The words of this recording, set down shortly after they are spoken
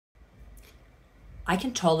I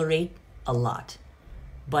can tolerate a lot,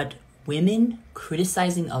 but women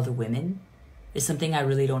criticizing other women is something I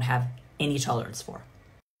really don't have any tolerance for.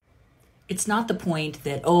 It's not the point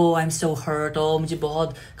that, oh, I'm so hurt, oh, मुझे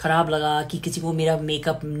बहुत खराब लगा कि किसी को मेरा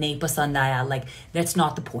makeup नहीं पसंद आया. Like, that's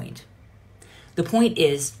not the point. The point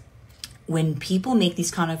is, when people make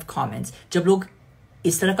these kind of comments, जब लोग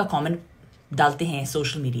इस तरह का comment डालते हैं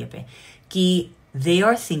social media पे, कि they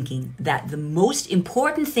are thinking that the most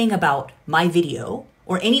important thing about my video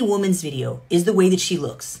or any woman's video is the way that she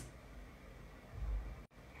looks.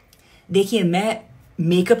 देखिए, मैं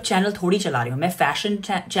मेकअप चैनल थोड़ी चला रही हूँ, मैं फैशन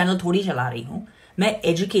चैनल थोड़ी चला रही हूँ, मैं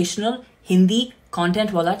एजुकेशनल हिंदी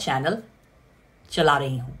कंटेंट वाला चैनल चला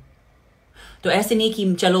रही हूँ. तो ऐसे नहीं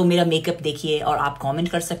कि चलो मेरा मेकअप देखिए और आप कमेंट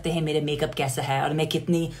कर सकते हैं मेरा मेकअप कैसा है और मैं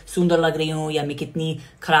कितनी सुंदर लग रही हूँ या मैं कितनी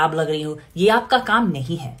खराब लग रही हूँ. ये आपका काम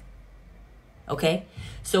नहीं है. Okay?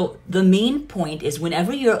 So the main point is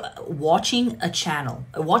whenever you're watching a channel,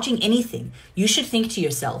 or watching anything, you should think to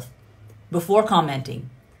yourself before commenting,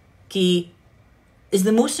 कि is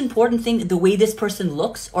the most important thing the way this person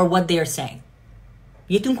looks or what they are saying?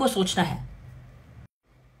 ये तुमको सोचना है.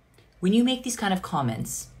 When you make these kind of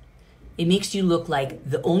comments, it makes you look like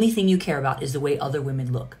the only thing you care about is the way other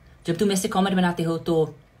women look. जब तुम ऐसे comment बनाते हो तो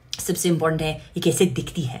सबसे important है ये कैसे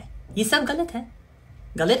दिखती है. ये सब गलत है.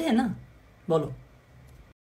 गलत है ना? बोलो.